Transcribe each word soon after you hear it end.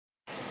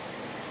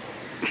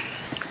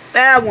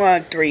That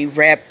 1-3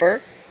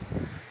 rapper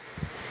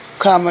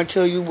coming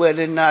to you with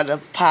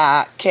another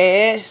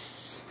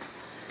podcast.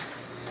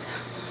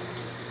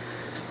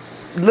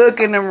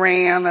 Looking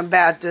around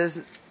about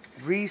this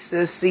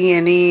recent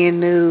CNN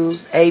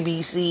news,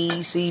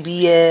 ABC,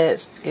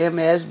 CBS,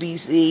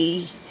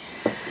 MSNBC,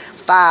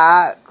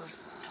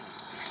 Fox.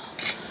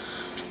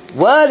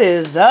 What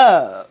is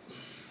up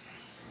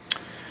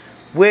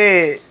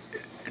with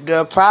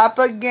the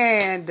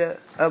propaganda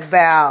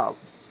about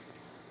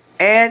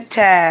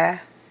anti-Asian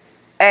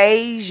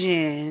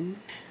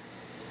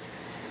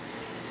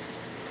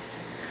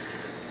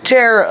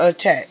terror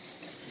attack?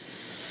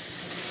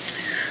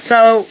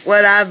 So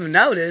what I've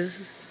noticed,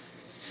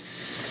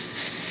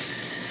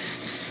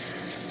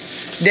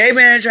 they've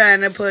been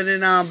trying to put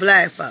it on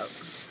black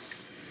folks.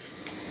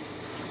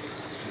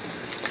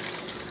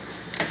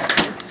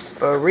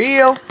 For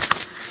real?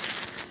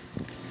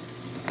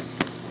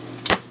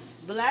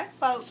 Black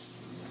folks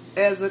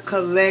as a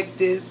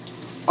collective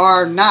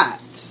are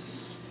not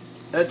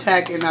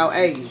attacking no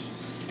Asians.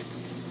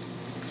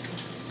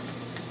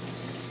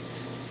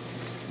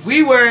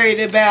 We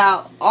worried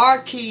about our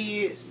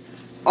kids,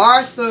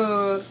 our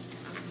sons,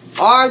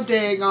 our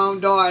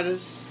daggone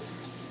daughters,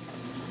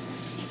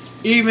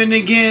 even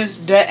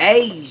against the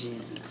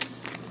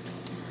Asians.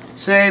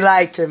 Say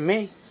like to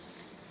me,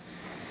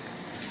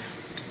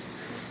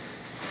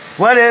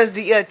 what is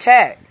the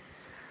attack?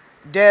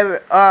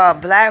 That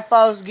black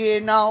folks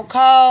getting on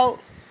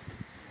cold?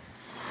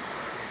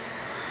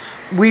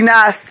 We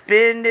not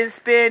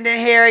spending,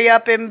 hurry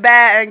up and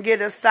back and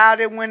get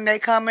assaulted when they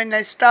come in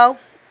their store?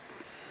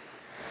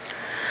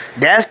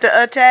 That's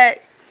the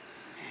attack?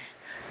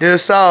 Then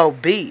so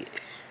be it.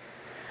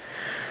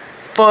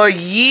 For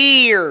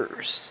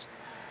years,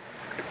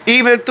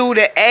 even through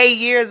the 8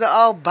 years of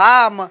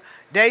Obama,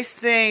 they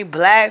seen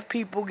black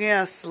people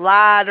getting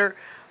slaughtered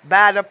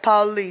by the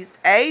police.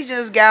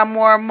 Asians got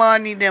more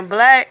money than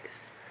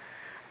blacks.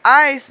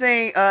 I ain't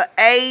seen an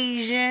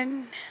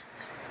Asian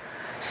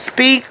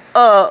speak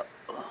up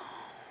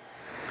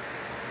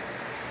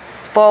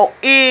for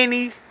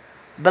any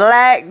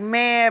black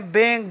man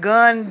been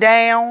gunned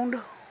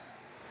down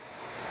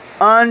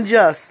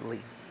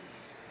unjustly.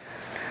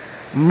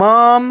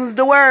 Mum's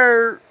the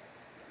word.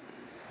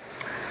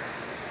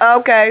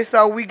 Okay,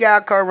 so we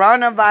got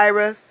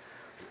coronavirus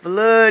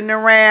flooding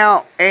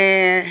around,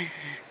 and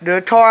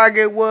the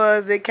target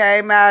was it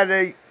came out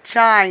of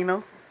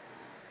China.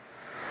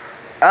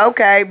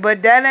 Okay,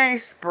 but that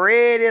ain't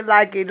spread it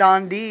like it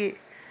done did.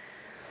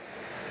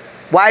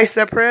 White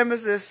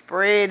supremacists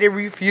spread it,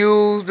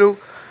 refused to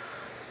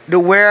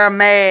wear a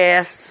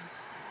mask,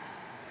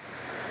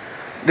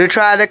 to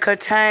try to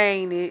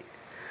contain it.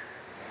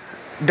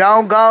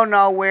 Don't go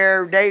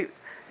nowhere.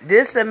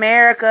 This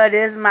America,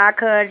 this my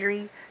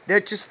country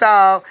that you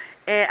stole,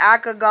 and I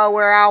could go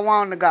where I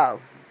want to go.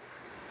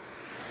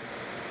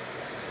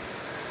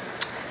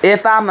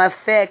 If I'm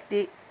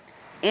infected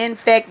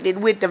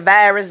with the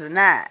virus or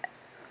not,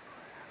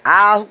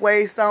 I'll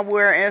wait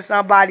somewhere in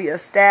somebody's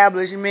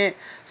establishment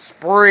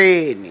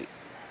spreading it.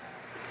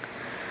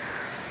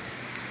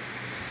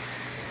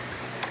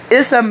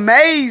 It's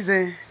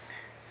amazing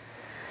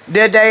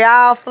that they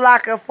all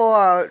flocking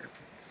for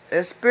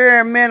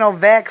experimental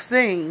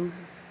vaccine,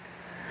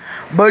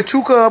 but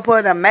you could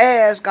put a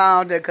mask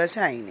on to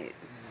contain it.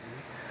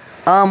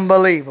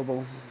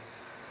 Unbelievable.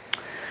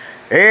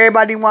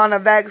 Everybody want a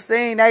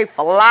vaccine. They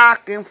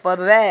flocking for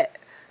that,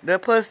 to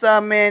put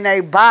something in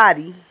their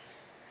body,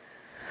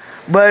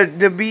 but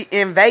to be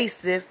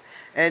invasive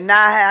and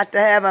not have to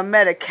have a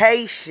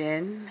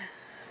medication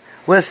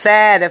with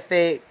side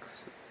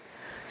effects.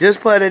 Just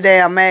put a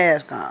damn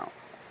mask on.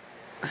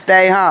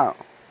 Stay home.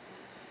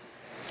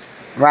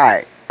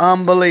 Right.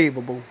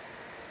 Unbelievable.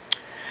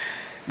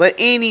 But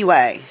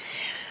anyway,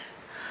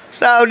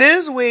 so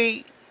this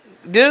week,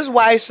 this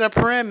white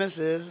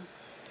supremacist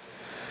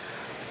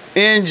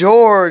in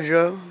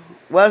Georgia,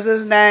 what's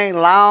his name?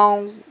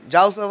 Long,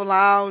 Joseph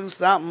Long,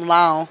 something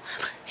Long.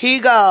 He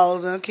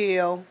goes and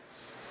kills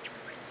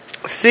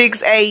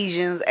 6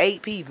 Asians,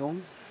 8 people.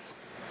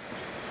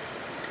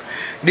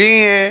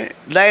 Then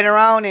later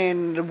on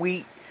in the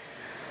week,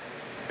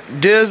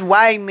 this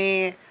white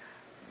man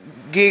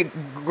get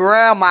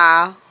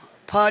grandma,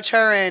 punch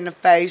her in the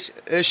face,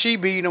 and she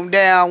beat him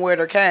down with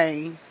her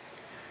cane.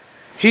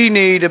 He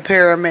needed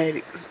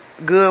paramedics.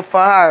 Good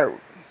for her.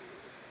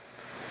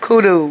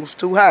 Kudos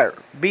to her.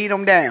 Beat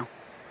him down.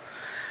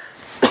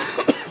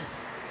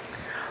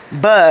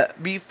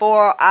 But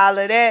before all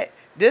of that,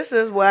 this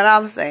is what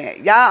I'm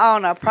saying. Y'all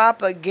on a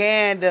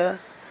propaganda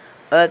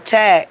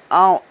attack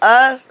on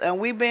us, and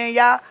we been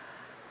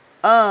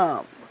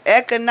y'all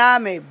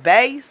economic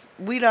base.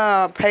 We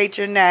done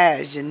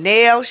patronize your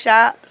nail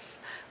shops.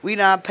 We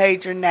done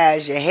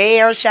patronize your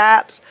hair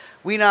shops.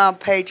 We done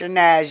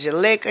patronize your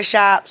liquor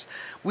shops.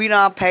 We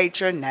done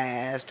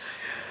patronize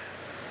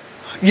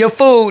your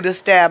food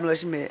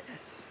establishment.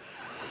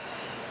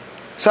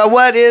 So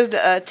what is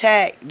the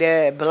attack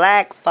that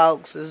black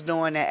folks is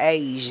doing to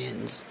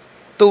Asians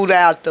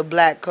throughout the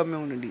black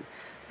community?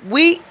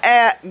 We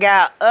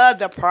got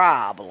other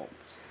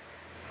problems.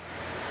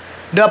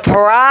 The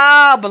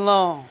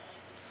problem,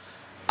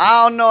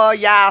 I don't know if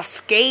y'all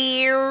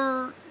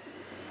scared.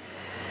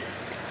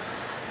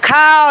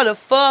 Call the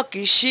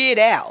fucking shit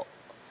out.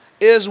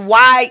 Is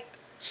white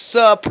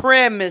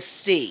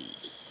supremacy.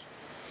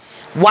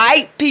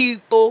 White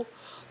people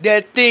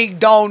that think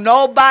don't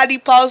nobody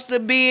supposed to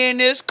be in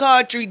this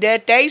country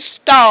that they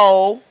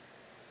stole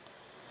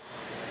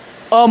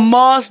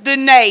amongst the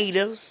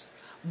natives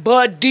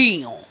but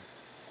them.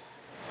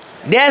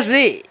 That's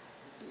it.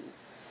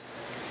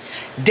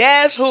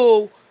 That's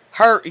who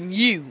hurting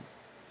you.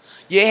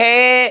 You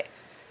had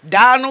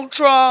Donald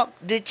Trump,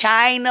 the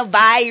China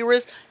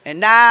virus,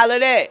 and all of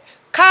that.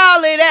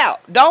 Call it out.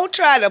 Don't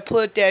try to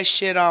put that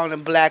shit on the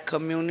black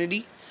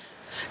community.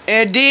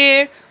 And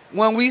then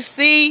when we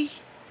see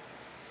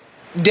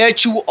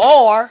that you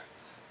are,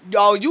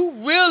 yo, you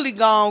really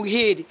gonna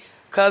hit it.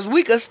 Because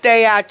we can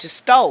stay out your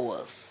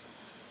stores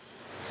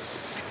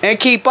and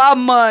keep our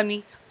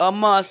money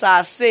amongst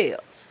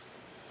ourselves.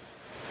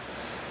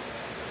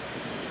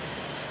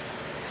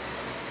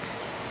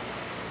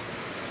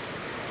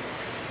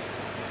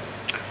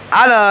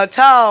 I done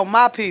told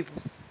my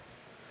people,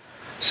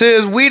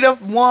 since we the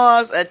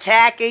ones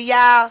attacking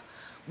y'all,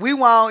 we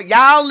want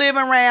y'all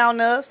living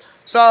around us.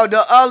 So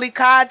the only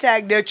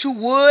contact that you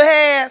would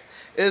have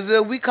is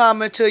if we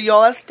come into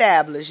your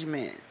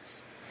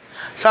establishments.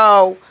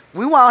 So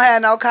we won't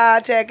have no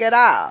contact at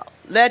all.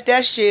 Let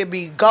that shit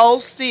be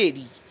Ghost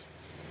City.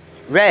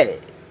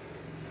 Right.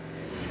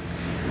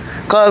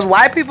 Because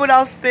white people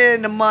don't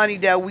spend the money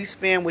that we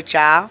spend with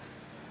y'all.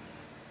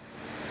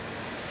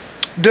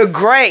 The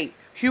great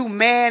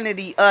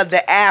humanity of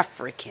the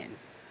African.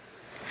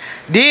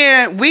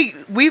 Then we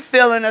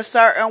feeling a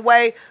certain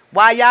way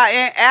while y'all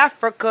in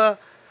Africa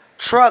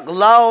truck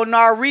loading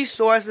our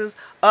resources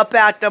up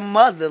out the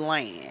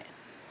motherland.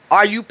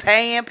 Are you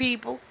paying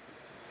people?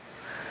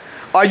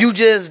 Are you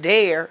just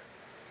there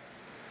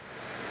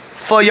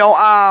for your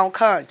own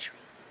country?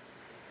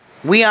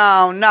 We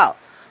don't know.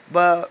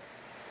 But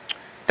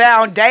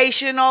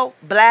foundational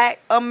black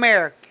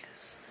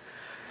Americans,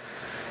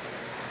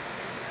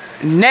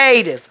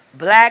 native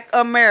black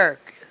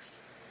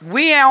Americans,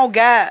 we ain't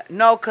got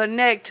no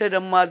connect to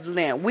the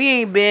motherland. We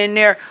ain't been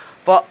there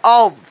for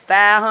over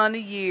 500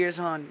 years,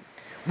 honey.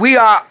 We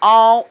are our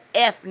own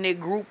ethnic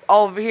group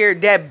over here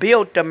that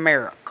built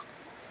America.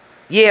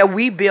 Yeah,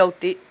 we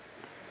built it.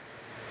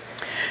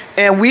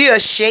 And we'll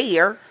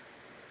share.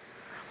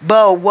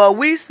 But what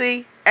we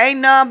see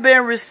ain't none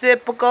been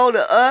reciprocal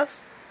to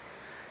us.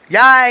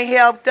 Y'all ain't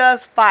helped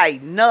us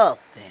fight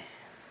nothing.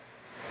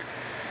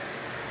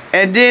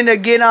 And then to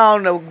get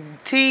on the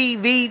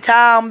TV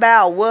talking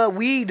about what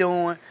we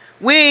doing,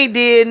 we ain't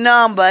did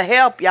nothing but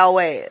help your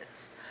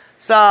ass.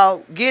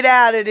 So get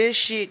out of this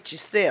shit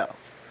yourself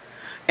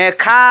and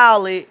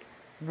call it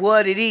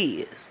what it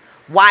is.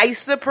 White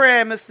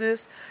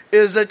supremacists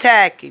is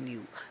attacking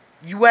you.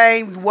 You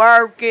ain't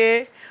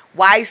working.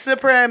 White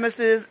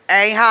supremacists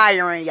ain't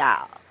hiring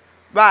y'all.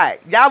 Right.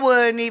 Y'all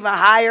wouldn't even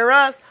hire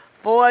us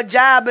for a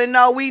job and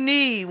know we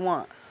need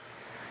one.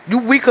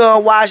 We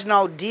couldn't wash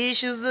no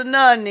dishes or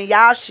nothing in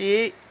y'all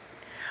shit.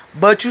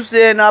 But you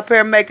sitting up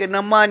here making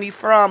the money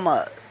from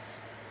us.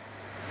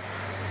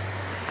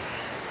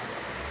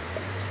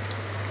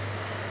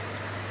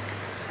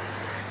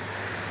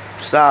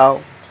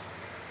 So,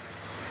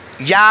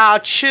 y'all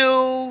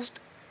chose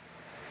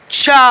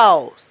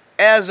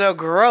as a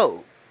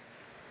group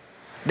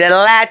to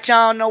latch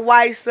on to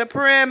white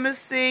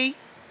supremacy,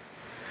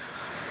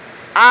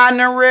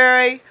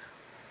 honorary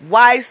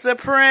white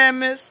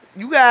supremacists.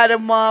 You gotta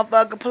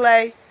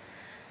motherfucker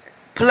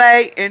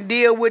play and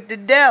deal with the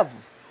devil.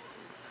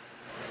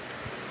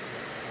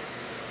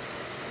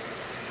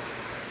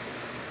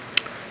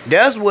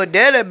 That's what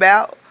that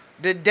about.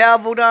 The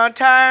devil done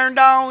turned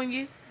on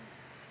you.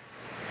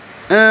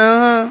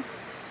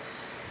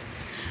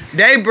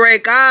 They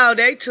break all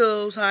they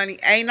tools, honey.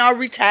 Ain't no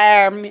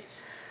retirement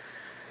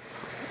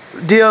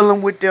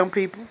dealing with them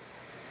people.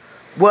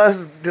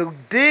 What's the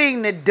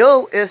thing to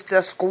do is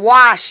to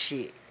squash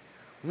it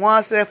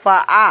once and for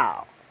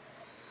all.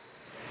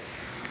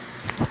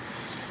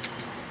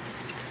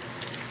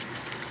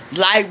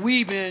 Like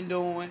we been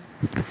doing.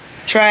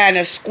 Trying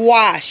to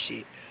squash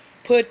it.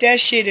 Put that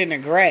shit in the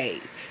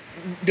grave.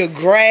 The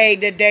grave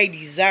that they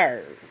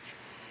deserve.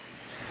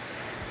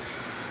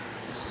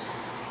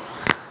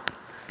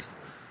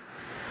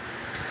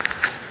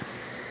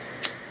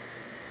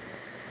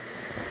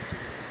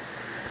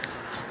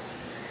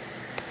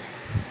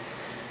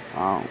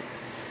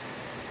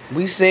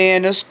 We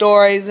seeing the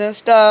stories and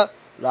stuff.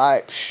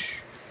 Like,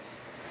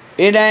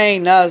 it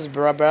ain't us,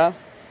 bruh.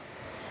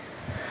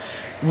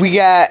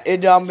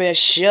 It done been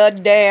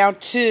shut down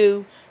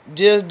too.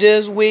 Just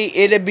this week,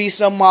 it'll be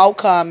some more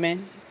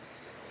coming.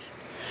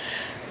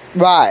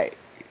 Right.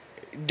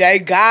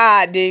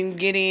 God didn't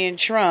get in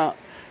Trump.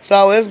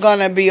 So it's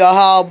gonna be a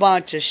whole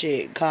bunch of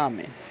shit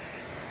coming.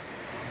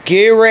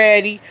 Get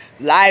ready,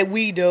 like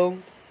we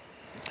do.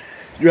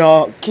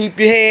 Keep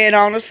your head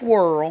on a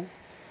swirl.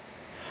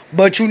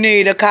 But you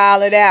need to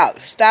call it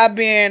out. Stop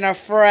being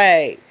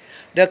afraid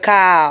to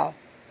call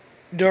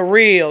the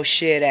real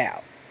shit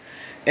out.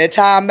 And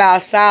talking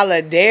about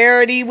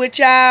solidarity with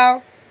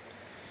y'all,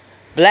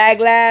 Black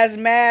Lives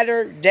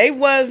Matter, they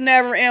was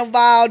never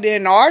involved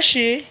in our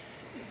shit.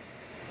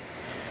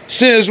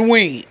 Since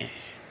when?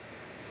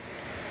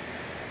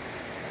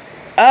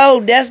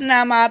 Oh, that's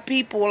not my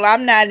people.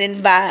 I'm not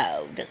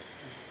involved.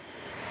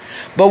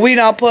 But we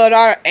don't put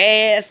our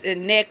ass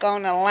and neck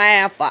on the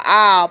line for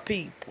our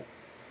people.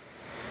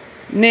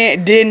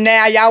 Then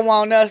now y'all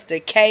want us to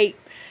cape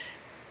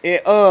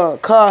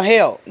and come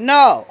help.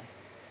 No.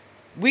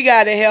 We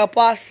gotta help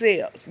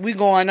ourselves. We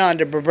going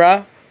under,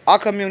 bruh. Our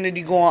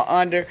community going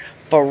under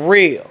for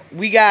real.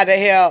 We gotta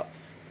help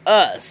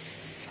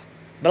us.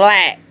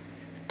 Black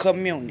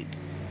community.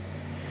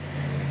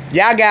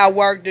 Y'all got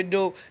work to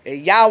do.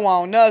 And y'all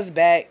want us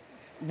back.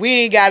 We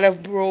ain't gotta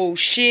prove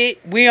shit.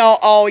 We don't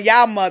owe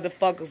y'all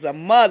motherfuckers a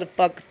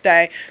motherfucker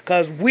thing.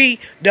 Cause we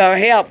done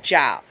helped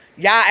y'all.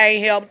 Y'all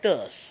ain't helped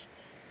us.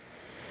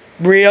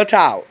 Real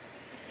talk.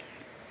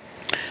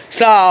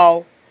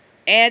 So,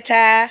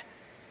 anti-Asian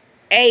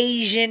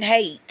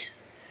hate.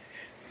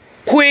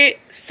 Quit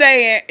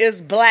saying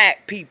it's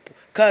black people.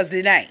 Cause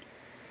it ain't.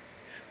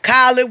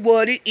 Call it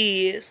what it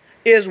is.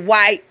 It's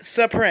white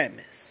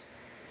supremacists.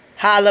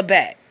 Holla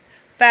back.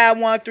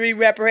 513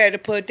 rapper had to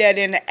put that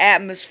in the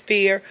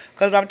atmosphere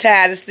because I'm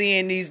tired of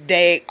seeing these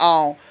day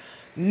on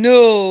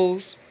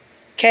news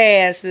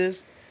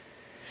casts.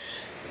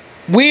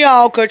 We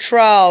don't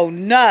control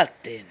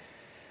nothing.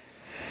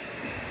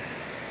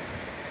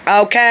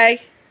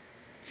 Okay?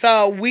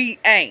 So we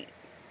ain't.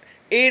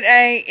 It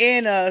ain't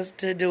in us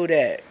to do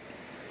that.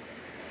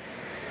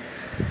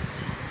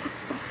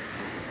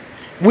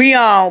 We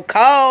on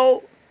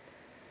code.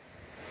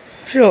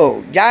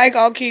 Sure, y'all ain't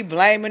gonna keep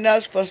blaming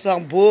us for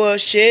some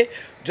bullshit.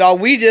 So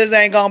we just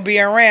ain't gonna be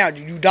around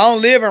you. You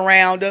don't live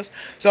around us.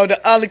 So the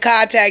only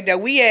contact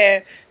that we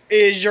have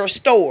is your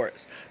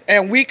stores.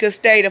 And we could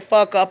stay the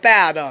fuck up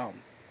out of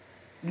them.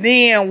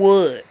 Then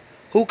what?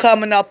 Who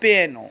coming up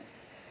in them?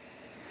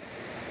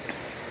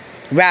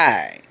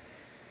 Right.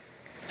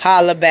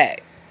 Holla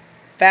back.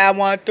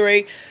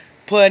 513,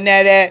 putting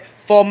that at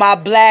for my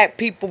black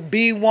people,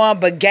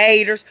 B1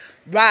 Brigaders.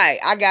 Right,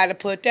 I gotta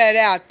put that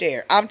out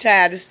there. I'm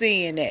tired of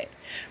seeing that.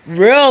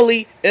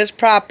 Really, it's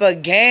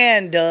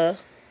propaganda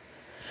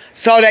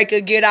so they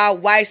could get out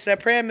white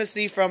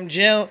supremacy from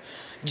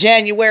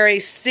January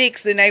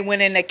 6th, and they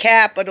went in the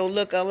Capitol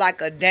looking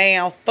like a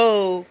damn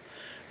fool.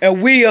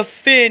 And we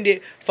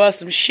offended for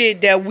some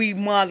shit that we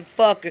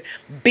motherfucking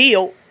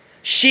built,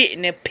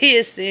 shitting and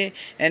pissing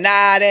and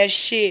all that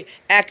shit,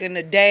 acting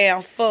a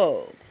damn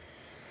fool.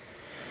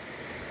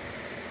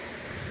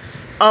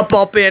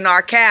 Up in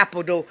our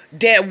capital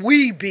that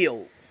we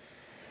built.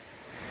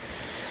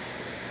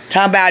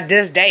 Talking about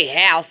this day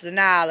house and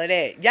all of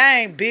that. Y'all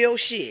ain't build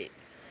shit.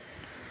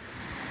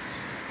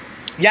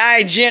 Y'all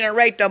ain't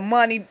generate the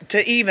money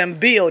to even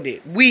build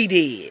it. We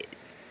did.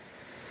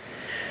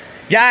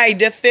 Y'all ain't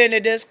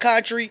defended this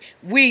country.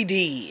 We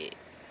did.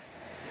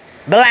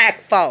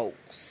 Black folks.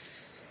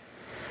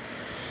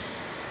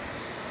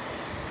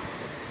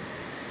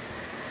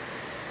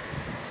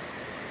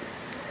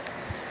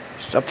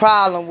 It's the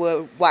problem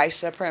with white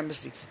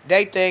supremacy.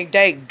 They think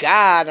they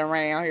God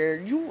around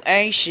here. You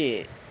ain't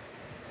shit.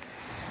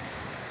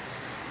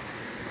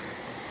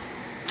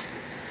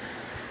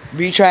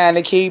 Be trying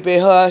to keep it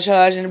hush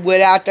hush and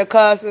without the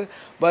cussing.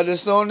 But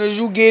as soon as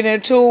you get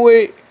into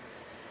it,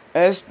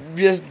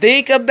 just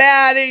think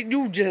about it,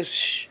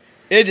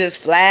 it just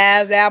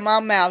flies out my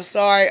mouth.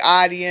 Sorry,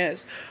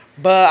 audience.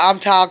 But I'm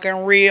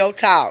talking real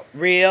talk.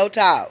 Real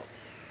talk.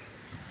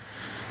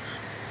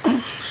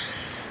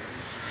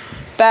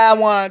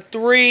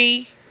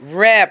 513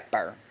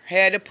 rapper.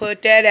 Had to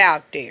put that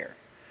out there.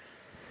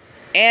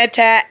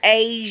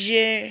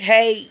 Anti-Asian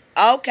hate.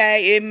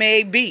 Okay, it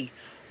may be.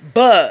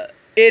 But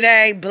it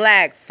ain't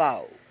black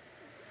folk.